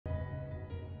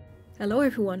Hello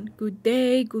everyone, good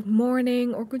day, good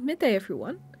morning, or good midday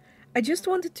everyone. I just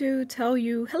wanted to tell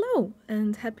you hello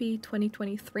and happy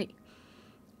 2023.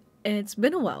 It's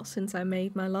been a while since I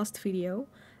made my last video.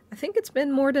 I think it's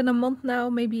been more than a month now,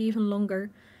 maybe even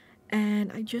longer.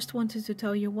 And I just wanted to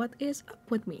tell you what is up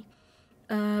with me.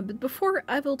 But before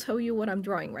I will tell you what I'm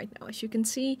drawing right now. As you can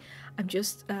see, I'm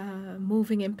just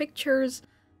moving in pictures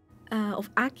of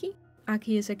Aki.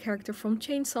 Aki is a character from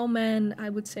Chainsaw Man. I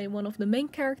would say one of the main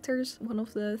characters, one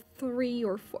of the 3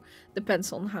 or 4.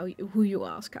 Depends on who you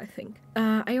ask, I think.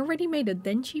 I already made a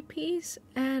Denji piece,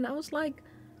 and I was like,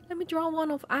 let me draw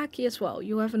one of Aki as well.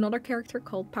 You have another character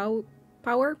called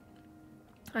Power.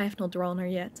 I have not drawn her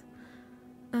yet.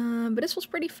 But this was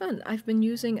pretty fun. I've been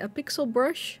using a pixel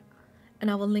brush, and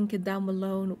I will link it down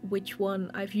below which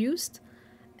one I've used.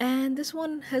 And this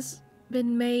one has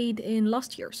been made in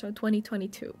last year, so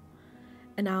 2022.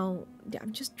 And now,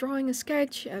 I'm just drawing a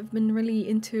sketch. I've been really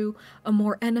into a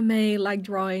more anime-like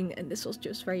drawing, and this was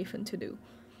just very fun to do.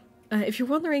 If you're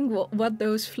wondering what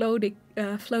those floaty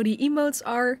emotes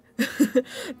are,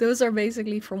 those are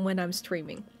basically from when I'm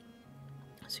streaming.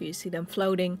 So you see them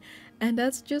floating, and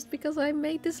that's just because I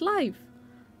made this live.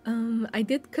 I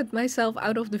did cut myself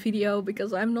out of the video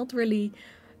because I'm not really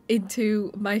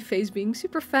into my face being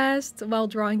super fast while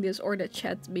drawing this or the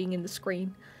chat being in the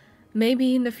screen.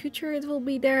 Maybe in the future it will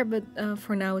be there, but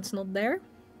for now it's not there.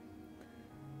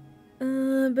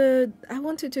 But I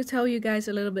wanted to tell you guys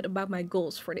a little bit about my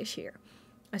goals for this year.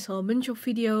 I saw a bunch of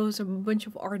videos of a bunch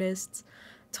of artists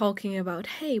talking about,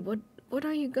 hey, what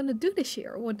are you gonna do this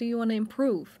year? What do you want to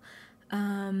improve?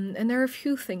 And there are a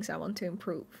few things I want to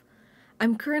improve.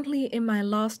 I'm currently in my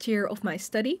last year of my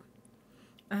study.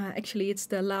 Actually, it's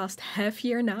the last half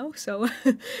year now, so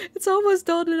it's almost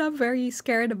done and I'm very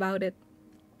scared about it.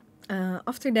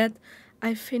 After that,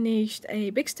 I finished a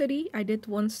big study. I did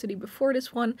one study before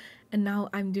this one, and now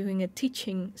I'm doing a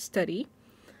teaching study.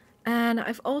 And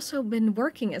I've also been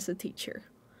working as a teacher.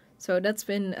 So that's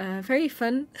been very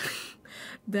fun.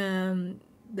 The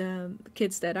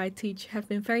kids that I teach have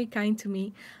been very kind to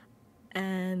me,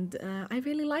 and I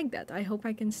really like that. I hope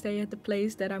I can stay at the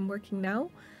place that I'm working now.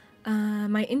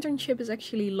 My internship is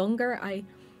actually longer. I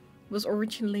was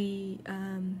originally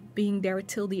being there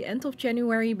till the end of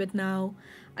January, but now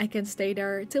I can stay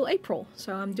there till April.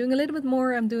 So I'm doing a little bit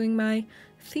more. I'm doing my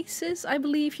thesis, I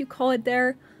believe you call it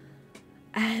there.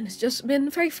 And it's just been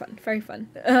very fun, very fun.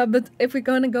 But if we're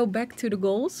gonna go back to the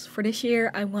goals for this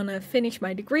year, I want to finish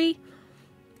my degree.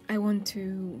 I want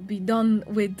to be done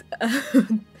with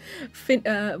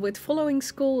with following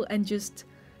school and just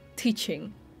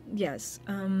teaching. Yes,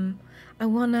 I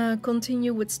want to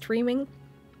continue with streaming.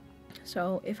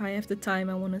 So if I have the time,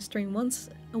 I want to stream once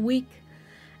a week.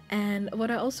 And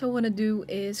what I also want to do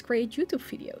is create YouTube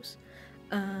videos.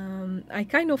 I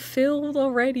kind of failed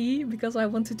already because I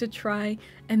wanted to try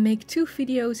and make 2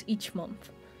 videos each month.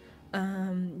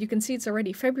 You can see it's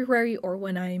already February, or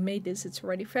when I made this it's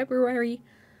already February.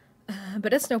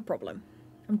 But that's no problem.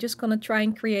 I'm just gonna try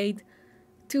and create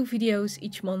 2 videos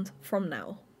each month from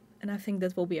now. And I think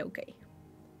that will be okay.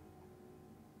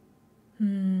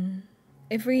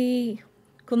 If we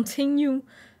continue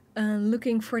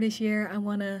looking for this year, I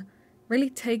want to really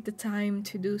take the time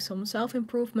to do some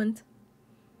self-improvement.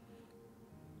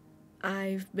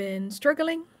 I've been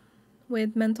struggling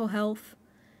with mental health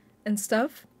and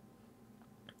stuff,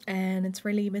 and it's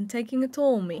really been taking a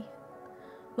toll on me.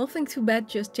 Nothing too bad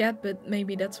just yet, but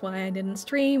maybe that's why I didn't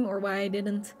stream or why I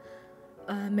didn't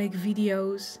make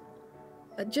videos.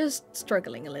 Just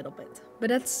struggling a little bit, but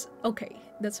that's okay.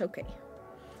 That's okay.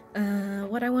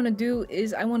 What I want to do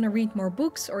is I want to read more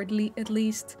books, or at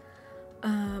least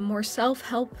more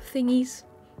self-help thingies,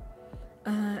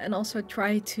 and also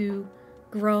try to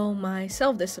grow my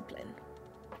self-discipline,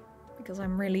 because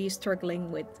I'm really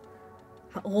struggling with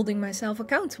holding myself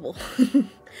accountable.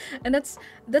 And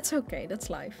that's okay, that's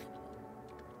life.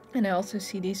 And I also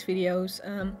see these videos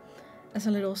as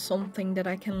a little something that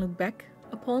I can look back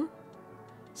upon.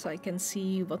 So I can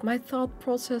see what my thought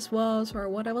process was, or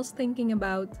what I was thinking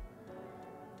about,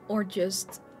 or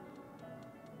just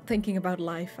thinking about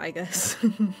life, I guess.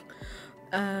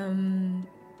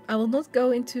 I will not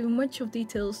go into much of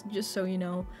details, just so you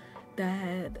know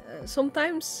that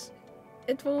sometimes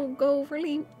it will go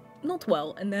really not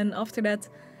well, and then after that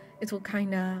it will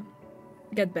kinda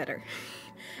get better.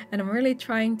 And I'm really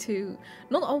trying to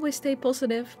not always stay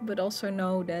positive, but also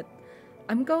know that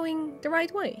I'm going the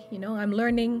right way, you know, I'm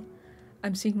learning,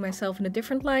 I'm seeing myself in a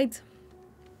different light,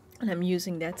 and I'm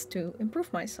using that to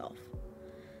improve myself.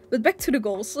 But back to the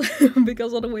goals,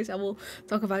 because otherwise I will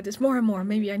talk about this more and more.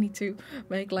 Maybe I need to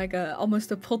make like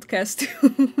almost a podcast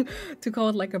to call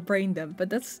it like a brain dump. But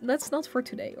that's not for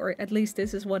today, or at least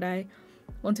this is what I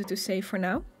wanted to say for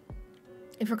now.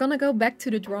 If we're gonna go back to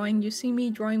the drawing, you see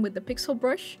me drawing with the pixel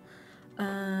brush.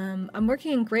 I'm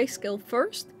working in grayscale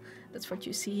first. That's what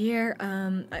you see here.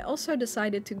 I also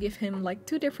decided to give him like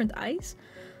 2 different eyes.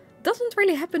 Doesn't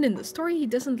really happen in the story. He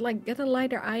doesn't like get a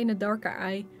lighter eye and a darker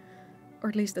eye. Or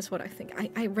at least that's what I think.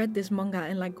 I read this manga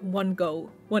in like one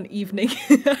go, one evening.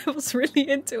 I was really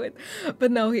into it. But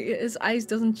no, his eyes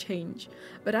doesn't change.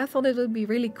 But I thought it would be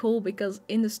really cool because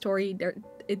in the story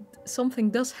something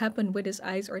does happen with his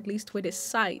eyes, or at least with his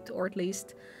sight, or at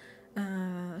least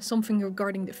something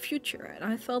regarding the future. And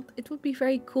I thought it would be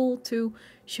very cool to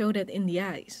show that in the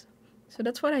eyes. So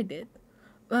that's what I did.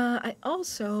 I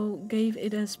also gave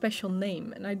it a special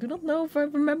name, and I do not know if I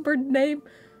remember the name.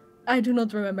 I do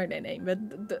not remember the name,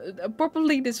 but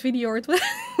probably this video or it was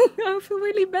I feel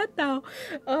really bad now.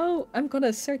 Oh, I'm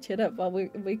gonna search it up while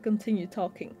we continue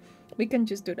talking. We can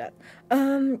just do that.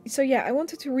 So yeah, I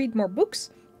wanted to read more books,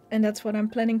 and that's what I'm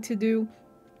planning to do.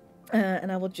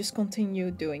 And I will just continue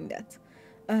doing that.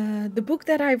 The book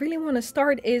that I really want to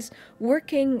start is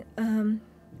working.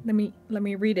 Let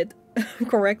me read it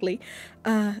correctly.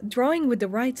 Drawing with the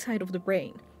right side of the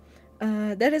brain.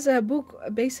 That is a book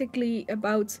basically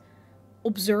about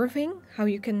observing how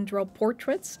you can draw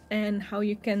portraits and how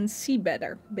you can see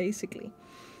better, basically.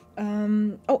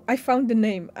 Oh, I found the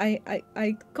name.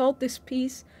 I called this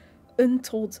piece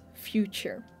Untold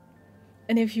Future.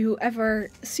 And if you ever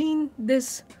seen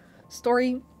this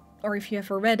story, or if you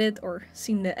ever read it or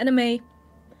seen the anime,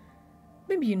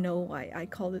 maybe you know why I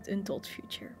called it Untold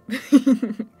Future.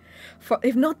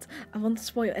 If not, I won't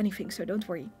spoil anything, so don't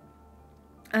worry.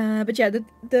 But yeah,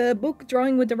 the book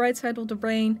Drawing with the Right Side of the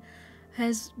Brain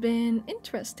has been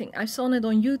interesting. I saw it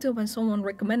on YouTube and someone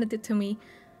recommended it to me.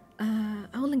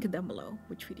 I'll link it down below,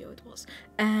 which video it was.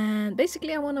 And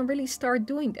basically I want to really start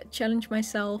doing that, challenge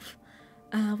myself,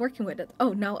 working with it.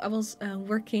 Oh, now I was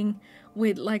working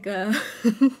with like a,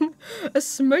 a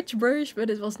smudge brush, but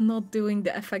it was not doing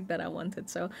the effect that I wanted.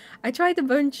 So I tried a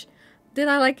bunch. Did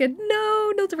I like it?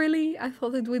 No, not really. I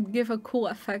thought it would give a cool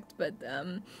effect, but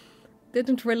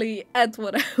didn't really add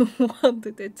what I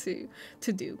wanted it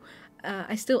to do.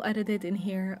 I still added it in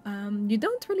here. You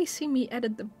don't really see me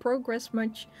edit the progress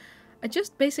much. I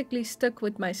just basically stuck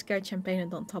with my sketch and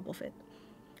painted on top of it.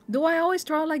 Do I always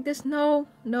draw like this? No,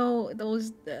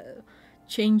 those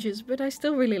changes, but I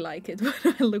still really like it when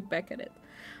I look back at it.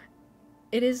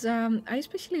 It is, I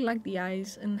especially like the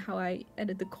eyes and how I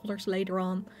added the colors later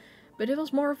on, but it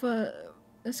was more of a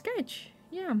sketch,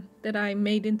 yeah, that I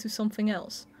made into something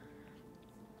else.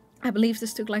 I believe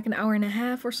this took like an hour and a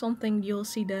half or something. You'll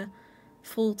see the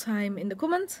full time in the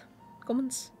comments.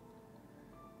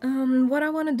 What I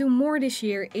want to do more this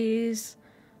year is,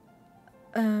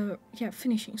 yeah,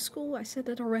 finishing school. I said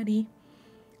that already.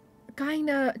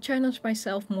 Kinda challenge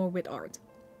myself more with art.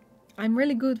 I'm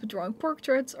really good with drawing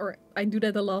portraits, or I do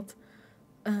that a lot.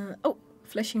 Oh,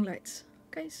 flashing lights,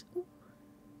 guys. Ooh.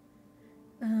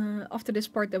 After this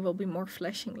part, there will be more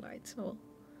flashing lights. So,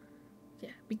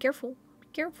 yeah, be careful. Be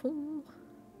careful.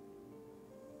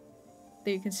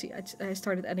 There you can see I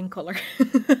started adding color.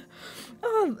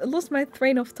 Oh, I lost my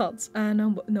train of thoughts.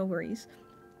 No worries.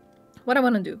 What I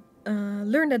want to do.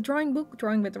 Learn that drawing book,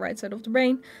 Drawing with the Right Side of the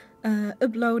Brain.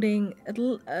 Uploading,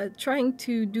 trying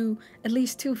to do at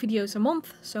least 2 videos a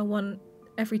month. So 1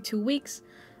 every 2 weeks.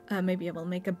 Maybe I will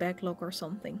make a backlog or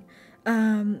something.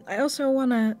 I also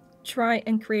want to try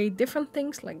and create different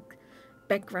things like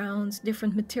backgrounds,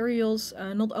 different materials,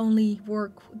 not only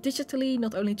work digitally,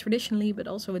 not only traditionally, but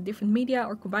also with different media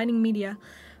or combining media.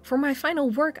 For my final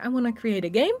work, I want to create a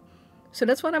game. So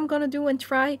that's what I'm gonna do and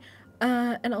try.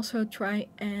 And also try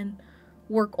and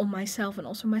work on myself and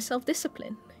also my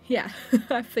self-discipline. Yeah,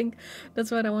 I think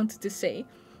that's what I wanted to say.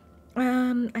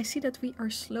 I see that we are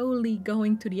slowly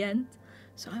going to the end.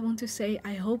 So I want to say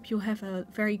I hope you have a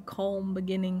very calm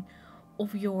beginning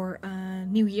of your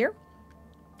new year.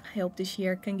 I hope this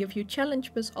year can give you a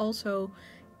challenge, but also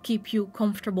keep you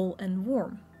comfortable and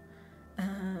warm.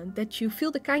 That you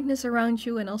feel the kindness around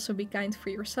you and also be kind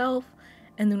for yourself.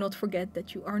 And do not forget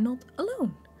that you are not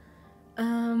alone.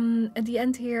 At the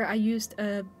end here I used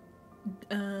a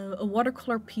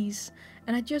watercolor piece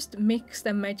and I just mixed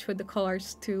and matched with the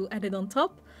colors to add it on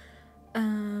top.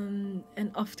 And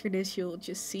after this you'll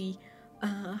just see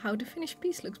how the finished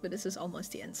piece looks, but this is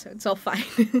almost the end, so it's all fine.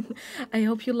 I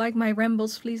hope you like my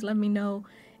rambles. Please let me know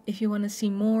if you want to see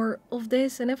more of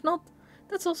this, and if not,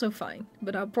 that's also fine,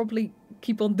 but I'll probably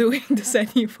keep on doing this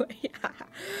anyway.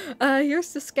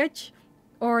 Here's the sketch,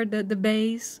 or the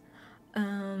base.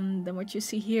 Then what you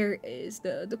see here is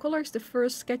the colors, the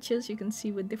first sketches you can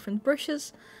see with different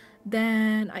brushes.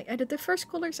 Then I added the first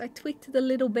colors, I tweaked it a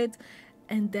little bit,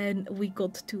 and then we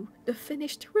got to the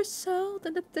finished result,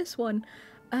 and that's this one.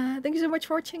 Thank you so much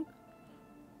for watching.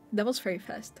 That was very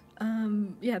fast.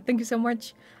 Yeah, thank you so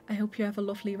much. I hope you have a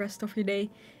lovely rest of your day.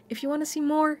 If you want to see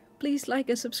more, please like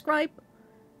and subscribe.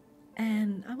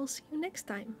 And I will see you next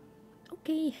time.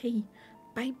 Okay, hey,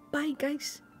 bye bye,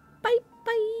 guys. Bye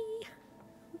bye.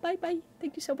 Bye bye.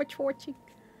 Thank you so much for watching.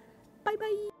 Bye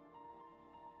bye.